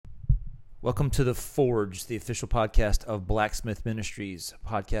Welcome to The Forge, the official podcast of Blacksmith Ministries.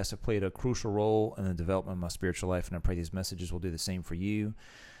 Podcasts have played a crucial role in the development of my spiritual life, and I pray these messages will do the same for you.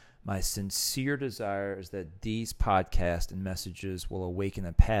 My sincere desire is that these podcasts and messages will awaken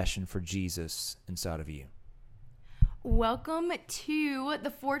a passion for Jesus inside of you. Welcome to the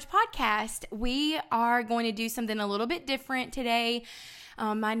Forge podcast. We are going to do something a little bit different today.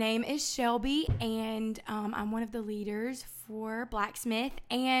 My name is Shelby, and I'm one of the leaders for Blacksmith,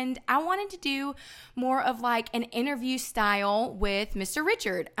 and I wanted to do more of like an interview style with Mr.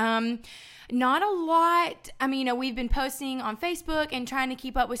 Richard. Not a lot. I mean, we've been posting on Facebook and trying to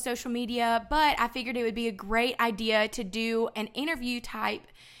keep up with social media, but I figured it would be a great idea to do an interview type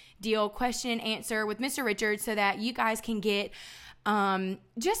deal, question and answer with Mr. Richard, so that you guys can get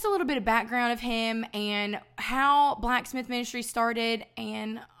just a little bit of background of him and how Blacksmith Ministry started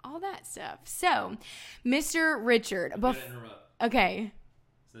and all that stuff. So, Mr. Richard. Okay.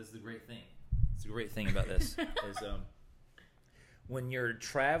 So this is the great thing. It's a great thing about this is when you're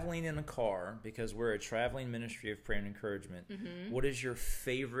traveling in a car, because we're a traveling ministry of prayer and encouragement, what is your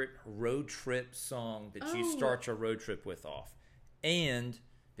favorite road trip song that you start your road trip with off? And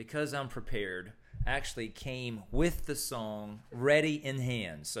because I'm prepared, actually came with the song ready in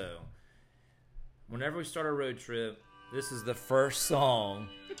hand. So whenever we start a road trip, this is the first song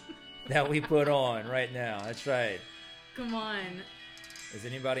that we put on right now. That's right. Come on. Does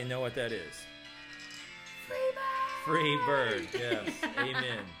anybody know what that is? Free Free Bird. Bird, yes.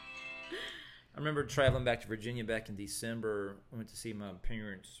 Amen. I remember traveling back to Virginia back in December. I went to see my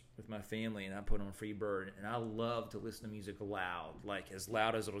parents with my family, and I put on Free Bird. And I love to listen to music loud, like as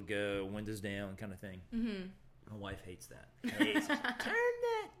loud as it'll go, windows down kind of thing. Mm-hmm. My wife hates that. Turn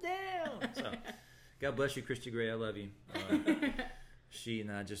that down. So, God bless you, Christy Gray. I love you. She and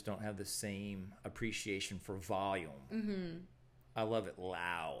I just don't have the same appreciation for volume. Mm-hmm. I love it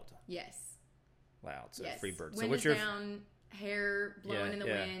loud. Yes. Loud. So yes. Free Bird. So windows down, hair blowing in the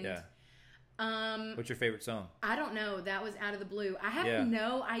wind. Yeah. What's your favorite song? I don't know. That was out of the blue. I have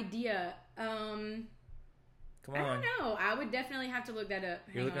no idea. Come on. I don't know. I would definitely have to look that up.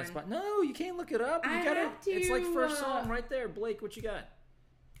 You're looking at spot. No, you can't look it up. You gotta. Have to. It's like first song right there. Blake, what you got?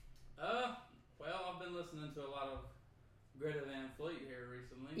 Well, I've been listening to a lot of Greta Van Fleet here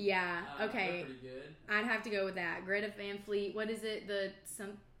recently. Yeah. Okay. They're pretty good. I'd have to go with that. Greta Van Fleet. What is it?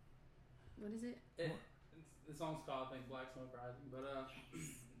 What is it? The song's called, I think, Black Smoke Rising, but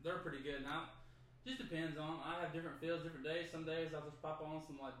they're pretty good. Now, just depends on. I have different feels, different days. Some days I'll just pop on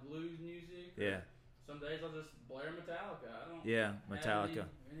some like blues music. Yeah. Some days I'll just blare Metallica. I don't. Yeah, Metallica.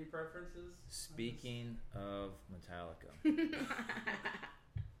 Have any preferences? Speaking of Metallica, if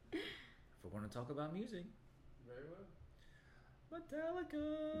we're going to talk about music, Very well.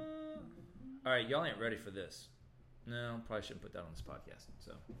 Metallica. All right, y'all ain't ready for this. No, probably shouldn't put that on this podcast.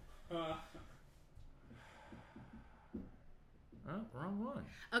 So. Oh, wrong one.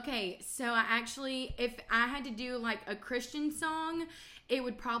 Okay, so if I had to do like a Christian song, it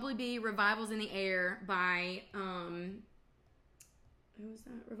would probably be "Revivals in the Air" by who was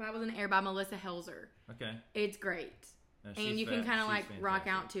that? "Revivals in the Air" by Melissa Helzer. Okay. It's great, No, and you can kind of like rock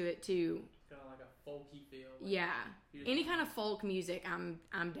out to it too. It's kind of like a folky feel. Yeah, any kind of folk music, I'm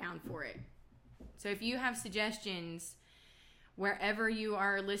down for it. So if you have suggestions, wherever you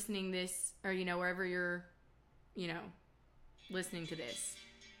are listening this, or wherever you're, listening to this,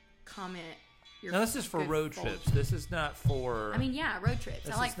 comment. No, this is for road trips. This is not for. I mean, yeah, road trips.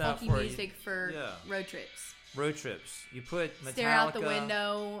 I like folky music for road trips. Road trips. You put Metallica. Stare out the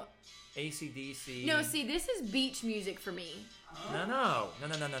window. AC/DC. No, see, this is beach music for me. No.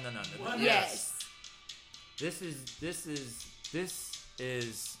 Yes. This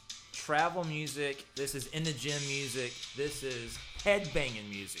is travel music. This is in the gym music. This is headbanging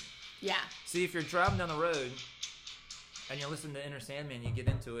music. Yeah. See, if you're driving down the road and you're listening to Enter Sandman, you get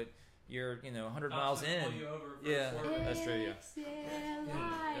into it. You're 100 miles in. That's true.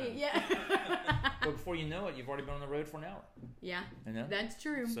 Yeah. But before you know it, you've already been on the road for an hour. Yeah. You know? That's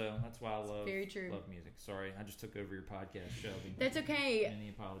true. So that's why I love music. Sorry, I just took over your podcast, Shelby. That's okay. Any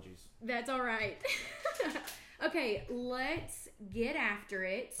apologies? That's all right. Okay, let's get after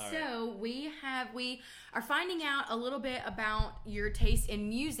it. All so right. we are finding out a little bit about your taste in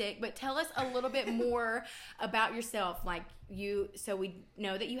music, but tell us a little bit more about yourself. Like so we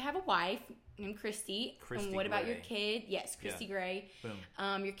know that you have a wife named Christy. And what about your kid? Yes, Christy Gray.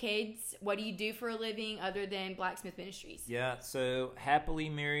 Boom. Your kids, what do you do for a living other than Blacksmith Ministries? Yeah, so happily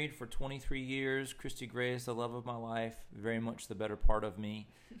married for 23 years. Christy Gray is the love of my life, very much the better part of me.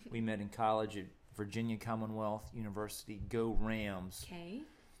 We met in college at Virginia Commonwealth University. Go Rams. Okay.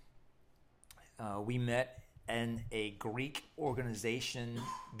 We met and a Greek organization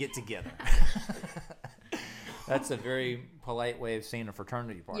get together. That's a very polite way of saying a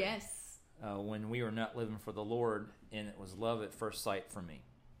fraternity party. Yes. When we were not living for the Lord, and it was love at first sight for me.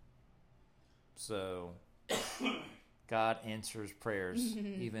 So, God answers prayers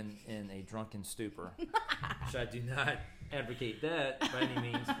even in a drunken stupor. Which I do not advocate that by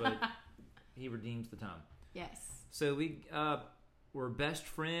any means, but He redeems the time. Yes. So we were best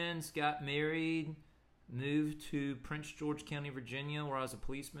friends, got married, moved to Prince George County, Virginia, where I was a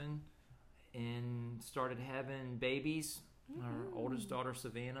policeman, and started having babies. Our oldest daughter,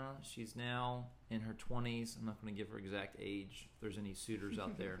 Savannah, she's now in her 20s. I'm not going to give her exact age if there's any suitors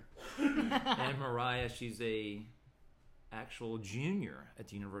out there. And Mariah, she's a actual junior at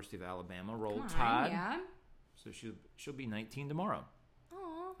the University of Alabama. Roll Tide. Yeah. So she'll be 19 tomorrow.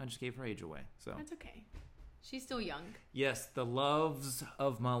 Aw. I just gave her age away. So That's okay. She's still young. yes, the loves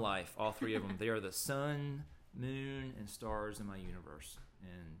of my life, all three of them. They are the sun, moon, and stars in my universe.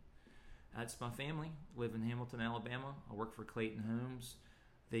 And that's my family. Live in Hamilton, Alabama. I work for Clayton Homes.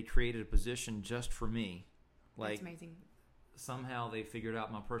 They created a position just for me. That's amazing. Somehow they figured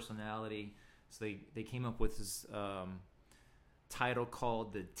out my personality. So they came up with this title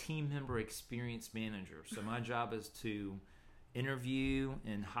called the Team Member Experience Manager. So my job is to interview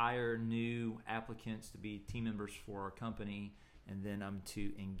and hire new applicants to be team members for our company, and then I'm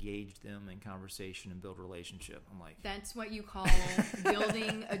to engage them in conversation and build a relationship. I'm like, That's what you call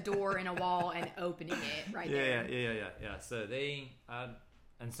building a door in a wall and opening it right there. Yeah. So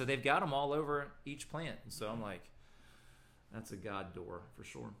so they've got them all over each plant. And so I'm like, that's a God door for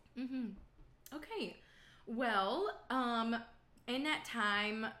sure. Mm-hmm. Okay. Well, in that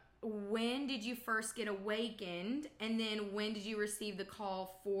time, when did you first get awakened? And then when did you receive the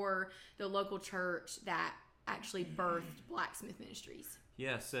call for the local church that actually birthed Blacksmith Ministries?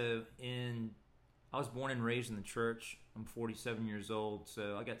 Yeah, so I was born and raised in the church. I'm 47 years old,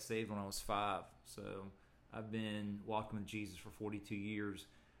 so I got saved when I was 5. So I've been walking with Jesus for 42 years.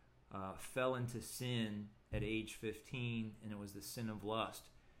 Fell into sin at age 15, and it was the sin of lust.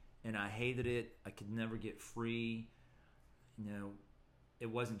 And I hated it. I could never get free. It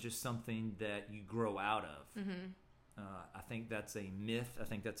wasn't just something that you grow out of. Mm-hmm. I think that's a myth. I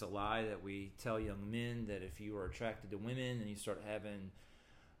think that's a lie that we tell young men, that if you are attracted to women and you start having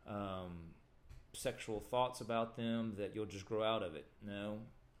sexual thoughts about them, that you'll just grow out of it. No,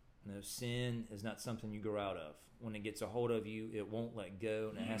 sin is not something you grow out of. When it gets a hold of you, it won't let go,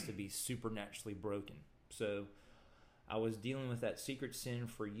 and it has to be supernaturally broken. So I was dealing with that secret sin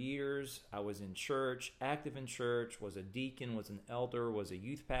for years. I was in church, active in church, was a deacon, was an elder, was a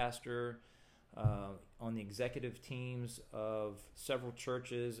youth pastor, on the executive teams of several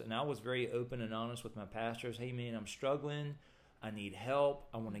churches. And I was very open and honest with my pastors. Hey, man, I'm struggling. I need help.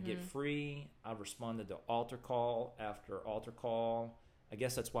 I want to get free. I responded to altar call after altar call. I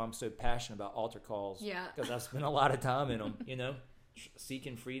guess that's why I'm so passionate about altar calls. Yeah. Because I've spent a lot of time in them,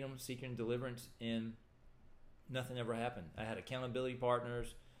 seeking freedom, seeking deliverance, and nothing ever happened. I had accountability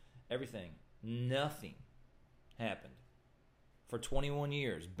partners, everything. Nothing happened. For 21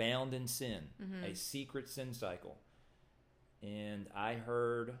 years, bound in sin, a secret sin cycle. And I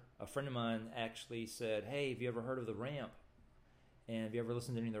heard, a friend of mine actually said, hey, have you ever heard of The Ramp? And have you ever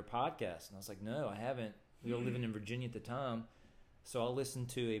listened to any of their podcasts? And I was like, no, I haven't. We were living in Virginia at the time. So I listened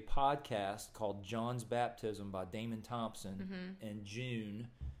to a podcast called John's Baptism by Damon Thompson in June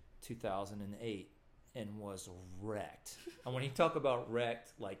 2008. And was wrecked. And when you talk about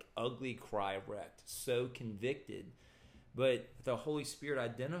wrecked, like ugly cry wrecked, so convicted. But the Holy Spirit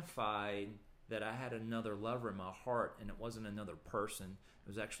identified that I had another lover in my heart, and it wasn't another person. It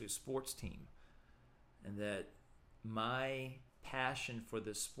was actually a sports team. And that my passion for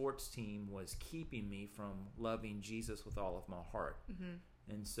the sports team was keeping me from loving Jesus with all of my heart.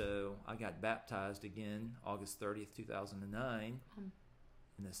 And so I got baptized again August 30th, 2009, and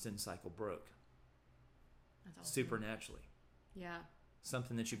the sin cycle broke. That's awesome. Supernaturally. Yeah.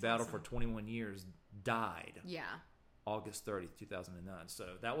 Something that you battled for 21 years died. Yeah. August 30th, 2009. So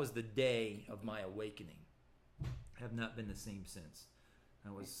that was the day of my awakening. I have not been the same since.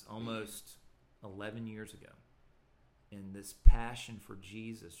 That was almost 11 years ago. And this passion for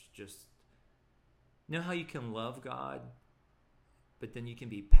Jesus just... You know how you can love God, but then you can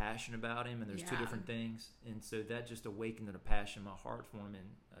be passionate about Him, and there's two different things? And so that just awakened a passion in my heart for Him,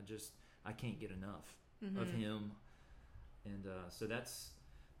 and I can't get enough of Him. And so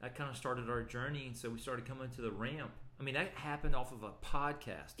that kind of started our journey. And so we started coming to the Ramp. I mean, that happened off of a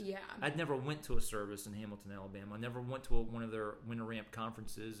podcast. Yeah. I'd never went to a service in Hamilton, Alabama. I never went to one of their Winter Ramp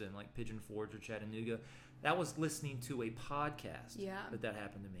conferences in like Pigeon Forge or Chattanooga. That was listening to a podcast that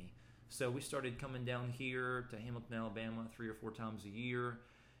happened to me. So we started coming down here to Hamilton, Alabama 3 or 4 times a year,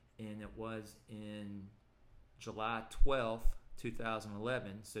 and it was in July 12th,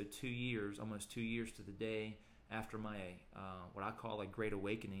 2011, so 2 years, almost 2 years to the day after my, what I call a great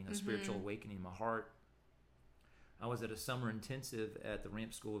awakening, a spiritual awakening in my heart. I was at a summer intensive at the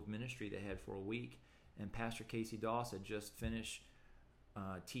Ramp School of Ministry they had for a week, and Pastor Casey Doss had just finished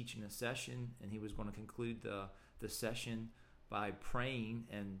teaching a session, and he was going to conclude the session by praying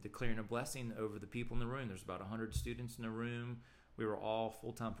and declaring a blessing over the people in the room. There's about 100 students in the room. We were all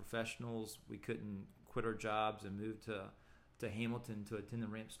full-time professionals. We couldn't quit our jobs and move to Hamilton to attend the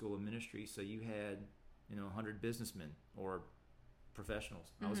Ramp School of Ministry. So you had, 100 businessmen or professionals.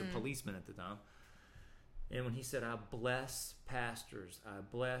 I was a policeman at the time. And when he said, I bless pastors, I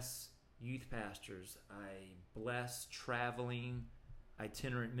bless youth pastors, I bless traveling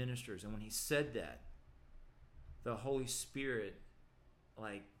itinerant ministers. And when he said that, the Holy Spirit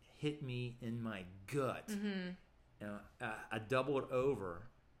hit me in my gut. I doubled over,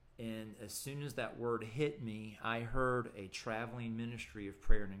 and as soon as that word hit me, I heard a traveling ministry of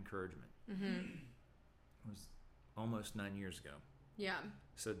prayer and encouragement. It was almost 9 years ago. Yeah.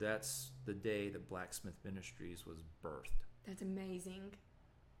 So that's the day that Blacksmith Ministries was birthed. That's amazing.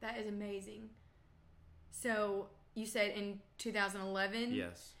 That is amazing. So you said in 2011?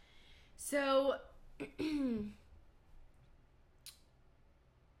 Yes. So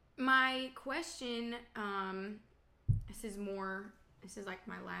my question, this is like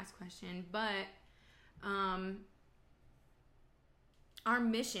my last question, but our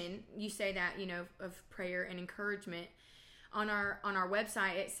mission, you say that, of prayer and encouragement. On our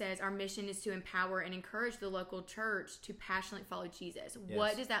website, it says our mission is to empower and encourage the local church to passionately follow Jesus. Yes.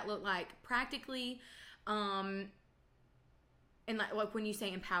 What does that look like practically? And like when you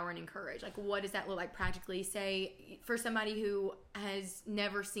say empower and encourage, what does that look like practically? Say for somebody who has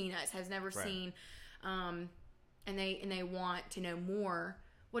never seen us, has never seen, and they want to know more.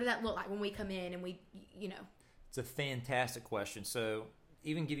 What does that look like when we come in and we? It's a fantastic question. So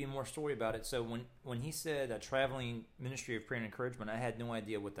even give you more story about it. So when he said a traveling ministry of prayer and encouragement, I had no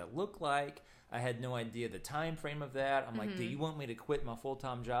idea what that looked like. I had no idea the time frame of that. I'm like, do you want me to quit my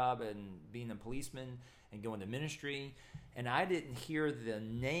full-time job and being a policeman and go into ministry? And I didn't hear the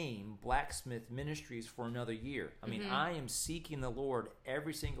name Blacksmith Ministries for another year. I mean, I am seeking the Lord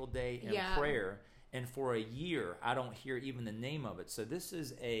every single day in prayer. And for a year, I don't hear even the name of it. So this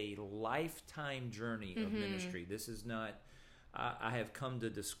is a lifetime journey of ministry. This is not... I have come to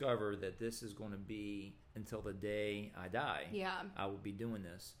discover that this is going to be until the day I die. Yeah. I will be doing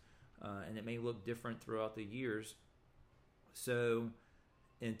this. And it may look different throughout the years. So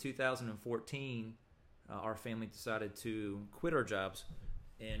in 2014, our family decided to quit our jobs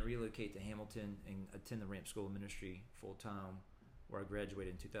and relocate to Hamilton and attend the Ramp School of Ministry full-time, where I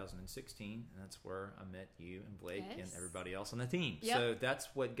graduated in 2016. And that's where I met you and Blake and everybody else on the team. Yep. So that's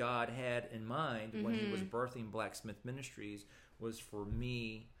what God had in mind when he was birthing Blacksmith Ministries, was for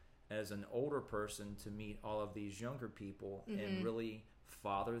me as an older person to meet all of these younger people and really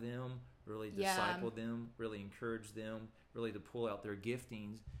father them, really disciple them, really encourage them, really to pull out their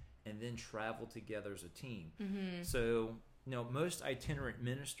giftings and then travel together as a team. So, most itinerant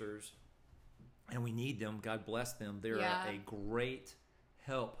ministers, and we need them, God bless them, they're a great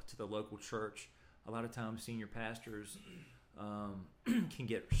help to the local church. A lot of times senior pastors can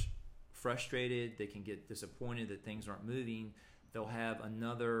get frustrated, they can get disappointed that things aren't moving. They'll have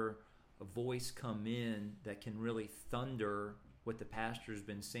another voice come in that can really thunder what the pastor's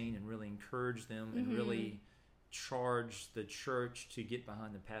been saying and really encourage them and really charge the church to get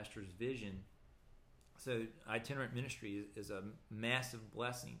behind the pastor's vision. So itinerant ministry is a massive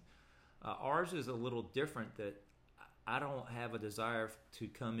blessing. Ours is a little different, that I don't have a desire to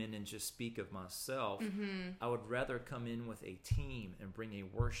come in and just speak of myself. I would rather come in with a team and bring a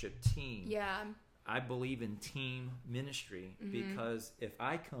worship team. Yeah. I believe in team ministry because if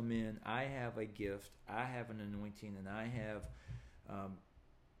I come in, I have a gift, I have an anointing, and I have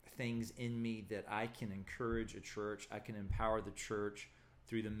things in me that I can encourage a church. I can empower the church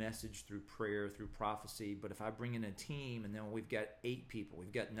through the message, through prayer, through prophecy. But if I bring in a team and then we've got 8 people,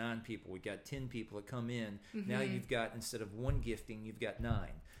 we've got 9 people, we've got 10 people that come in, now you've got, instead of 1 gifting, you've got 9.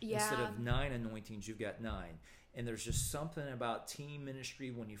 Yeah. Instead of 9 anointings, you've got 9. And there's just something about team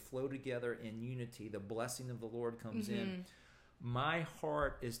ministry when you flow together in unity, the blessing of the Lord comes in. My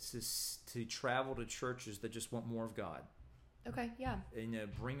heart is to travel to churches that just want more of God. Okay, yeah. And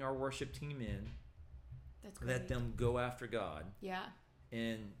bring our worship team in. That's great. Let them go after God. Yeah.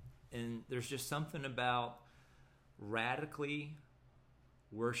 And there's just something about radically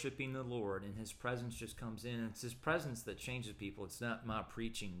worshiping the Lord, and His presence just comes in. And it's His presence that changes people. It's not my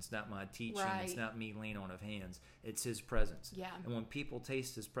preaching. It's not my teaching. Right. It's not me laying on of hands. It's His presence. Yeah. And when people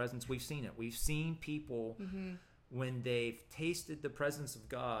taste His presence, we've seen it. We've seen people when they've tasted the presence of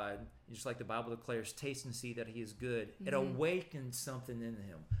God, just like the Bible declares, taste and see that He is good. It awakens something in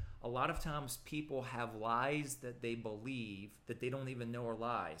them. A lot of times people have lies that they believe that they don't even know are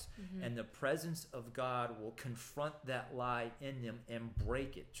lies. And the presence of God will confront that lie in them and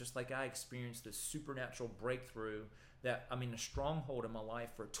break it. Just like I experienced this supernatural breakthrough a stronghold in my life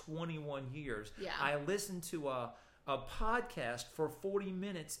for 21 years. Yeah. I listened to a podcast for 40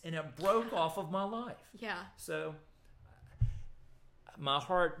 minutes and it broke off of my life. Yeah. So my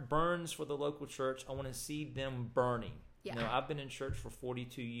heart burns for the local church. I want to see them burning. Yeah. You know, I've been in church for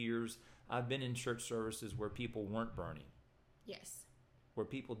 42 years. I've been in church services where people weren't burning. Yes. Where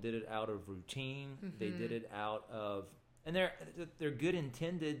people did it out of routine. They did it out of, and they're good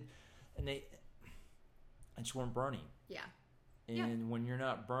intended, and they just weren't burning. Yeah. And when you're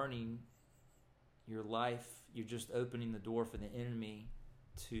not burning, your life, you're just opening the door for the enemy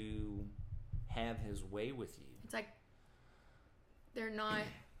to have his way with you. It's like they're not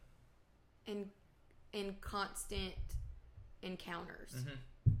in constant encounters.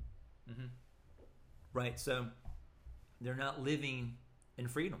 Right, so they're not living in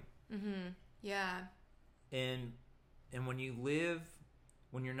freedom. Yeah. And when you live,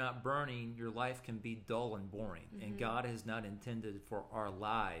 when you're not burning, your life can be dull and boring. And God has not intended for our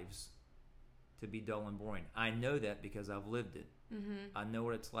lives to be dull and boring. I know that because I've lived it. I know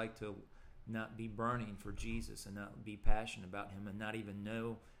what it's like to not be burning for Jesus and not be passionate about Him and not even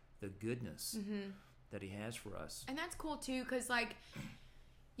know the goodness that He has for us. And that's cool too, because like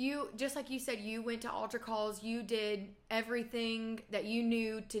you, just like you said, you went to altar calls, you did everything that you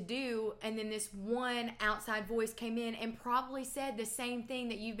knew to do, and then this one outside voice came in and probably said the same thing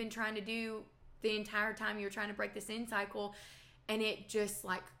that you've been trying to do the entire time you were trying to break the sin cycle, and it just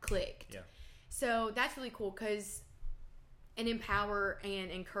like clicked. Yeah. So that's really cool, because an empower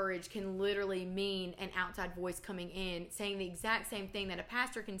and encourage can literally mean an outside voice coming in saying the exact same thing that a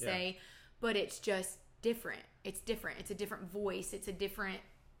pastor can say, but it's just different. It's different. It's a different voice. It's a different,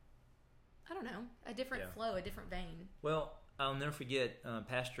 I don't know, a different flow, a different vein. Well, I'll never forget,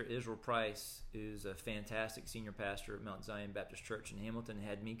 Pastor Israel Price is a fantastic senior pastor at Mount Zion Baptist Church in Hamilton.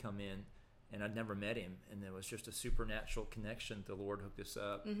 Had me come in, and I'd never met him, and there was just a supernatural connection. The Lord hooked us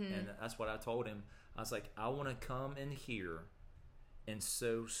up, and that's what I told him. I was like, I want to come in here and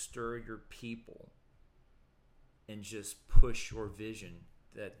so stir your people and just push your vision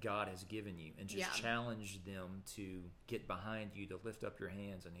that God has given you, and just challenge them to get behind you, to lift up your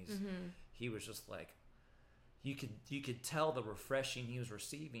hands. And he was just like, you could tell the refreshing he was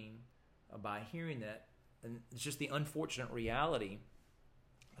receiving by hearing that. And it's just the unfortunate reality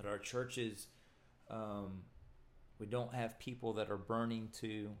that our churches, we don't have people that are burning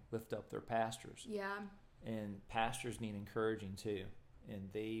to lift up their pastors. Yeah. And pastors need encouraging too. And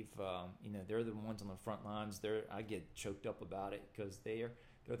they've, they're the ones on the front lines. I get choked up about it because they're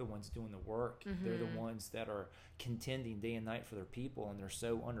the ones doing the work. They're the ones that are contending day and night for their people, and they're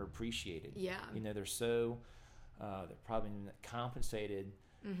so underappreciated. Yeah. They're so, they're probably not compensated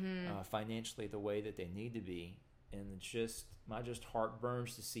financially the way that they need to be. And it's just, my heart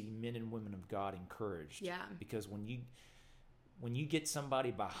burns to see men and women of God encouraged. Yeah. Because when you get somebody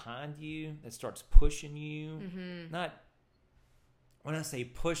behind you that starts pushing you, not, when I say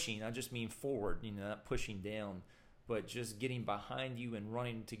pushing, I just mean forward, not pushing down, but just getting behind you and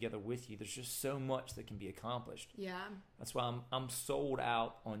running together with you. There's just so much that can be accomplished. Yeah. That's why I'm sold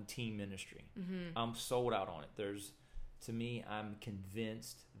out on team ministry. I'm sold out on it. To me, I'm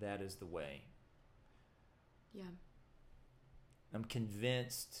convinced that is the way. Yeah. I'm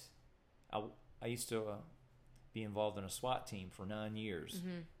convinced. I used to be involved in a SWAT team for 9 years,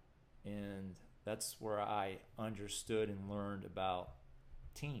 and that's where I understood and learned about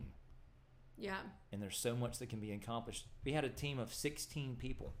team. Yeah. And there's so much that can be accomplished. We had a team of 16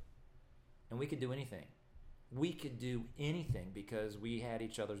 people, and we could do anything. We could do anything because we had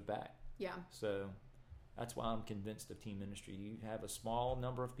each other's back. Yeah. So that's why I'm convinced of team ministry. You have a small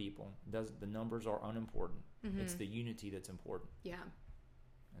number of people. The numbers are unimportant. It's the unity that's important. Yeah.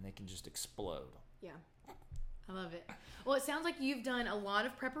 And they can just explode. Yeah. I love it. Well, it sounds like you've done a lot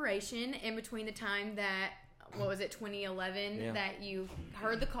of preparation in between the time that, 2011 that you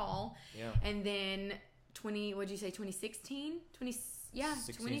heard the call. Yeah. And then 2016?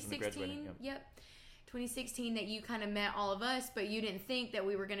 2016. Yep. 2016 that you kind of met all of us, but you didn't think that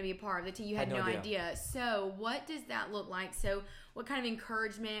we were going to be a part of the team. You had no idea. So what does that look like? So what kind of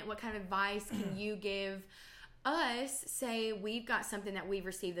encouragement, what kind of advice can you give us, say we've got something that we've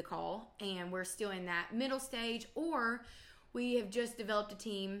received the call and we're still in that middle stage, or we have just developed a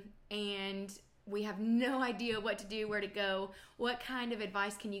team and we have no idea what to do, where to go. What kind of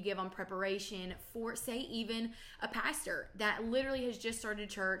advice can you give on preparation for, say, even a pastor that literally has just started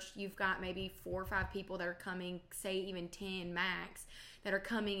church? You've got maybe 4 or 5 people that are coming, say even 10 max, that are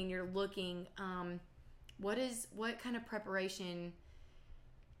coming, and you're looking, what kind of preparation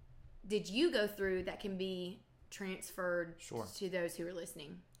did you go through that can be transferred to those who are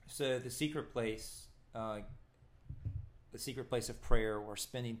listening? So the secret place of prayer, or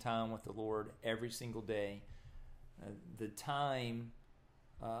spending time with the Lord every single day, the time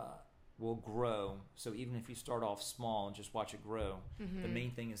will grow. So even if you start off small and just watch it grow, the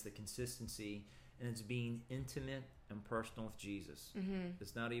main thing is the consistency, and it's being intimate and personal with Jesus.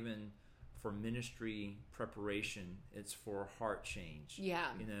 It's not even for ministry preparation, it's for heart change. Yeah.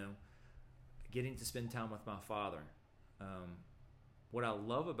 Getting to spend time with my Father. What I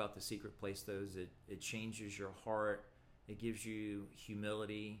love about the secret place, though, is it changes your heart. It gives you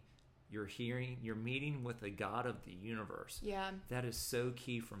humility. You're meeting with the God of the universe. Yeah. That is so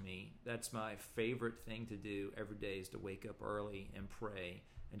key for me. That's my favorite thing to do every day, is to wake up early and pray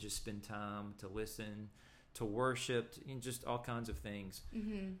and just spend time to listen, to worship, and just all kinds of things.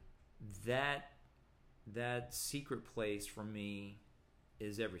 That secret place for me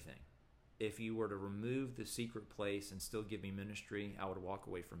is everything. If you were to remove the secret place and still give me ministry, I would walk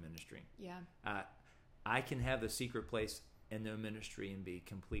away from ministry. Yeah. I can have the secret place and no ministry and be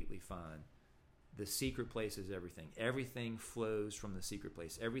completely fine. The secret place is everything. Everything flows from the secret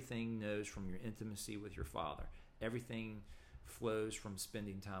place. Everything knows from your intimacy with your Father. Everything flows from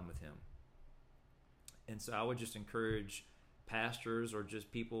spending time with Him. And so I would just encourage pastors, or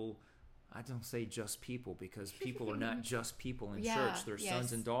just people. I don't say just people, because people are not just people in church. They're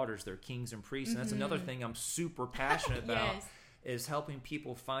sons and daughters. They're kings and priests. And that's another thing I'm super passionate about. Is helping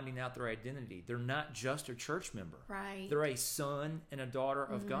people finding out their identity. They're not just a church member. Right. They're a son and a daughter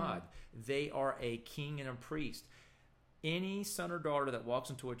of God. They are a king and a priest. Any son or daughter that walks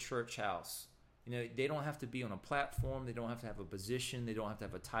into a church house, they don't have to be on a platform. They don't have to have a position. They don't have to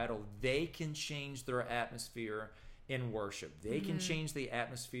have a title. They can change their atmosphere in worship. They can change the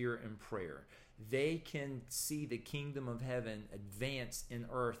atmosphere in prayer. They can see the kingdom of heaven advance in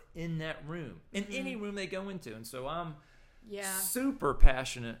earth in that room, in any room they go into. And so I'm super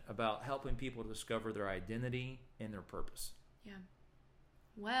passionate about helping people discover their identity and their purpose. Yeah.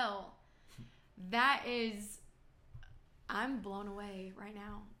 Well, I'm blown away right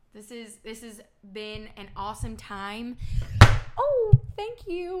now. This has been an awesome time. Oh, thank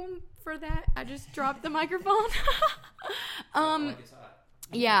you for that. I just dropped the microphone.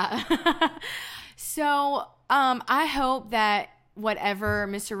 Yeah. So, I hope that whatever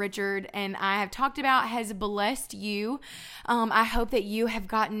Mr. Richard and I have talked about has blessed you. I hope that you have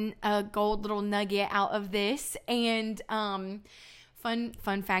gotten a gold little nugget out of this. And fun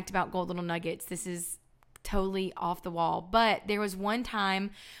fact about gold little nuggets, this is totally off the wall, but there was one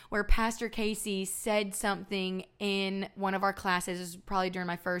time where Pastor Casey said something in one of our classes. This was probably during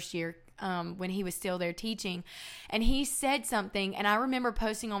my first year, when he was still there teaching, and he said something, and I remember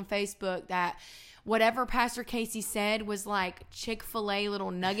posting on Facebook that whatever Pastor Casey said was like Chick-fil-A little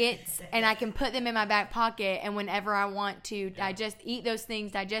nuggets, and I can put them in my back pocket, and whenever I want to digest those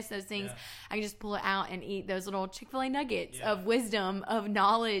things, I can just pull it out and eat those little Chick-fil-A nuggets of wisdom, of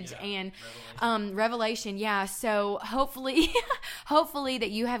knowledge, and revelation. Yeah, so hopefully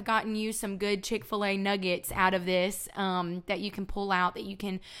that you have gotten you some good Chick-fil-A nuggets out of this, that you can pull out, that you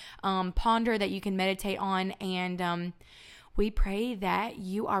can ponder, that you can meditate on, and we pray that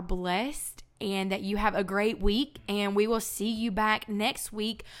you are blessed and that you have a great week, and we will see you back next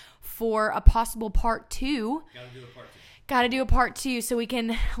week for a possible part 2. Got to do a part 2 so we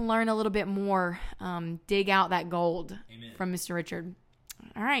can learn a little bit more, dig out that gold from Mr. Richard.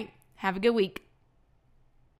 All right. Have a good week.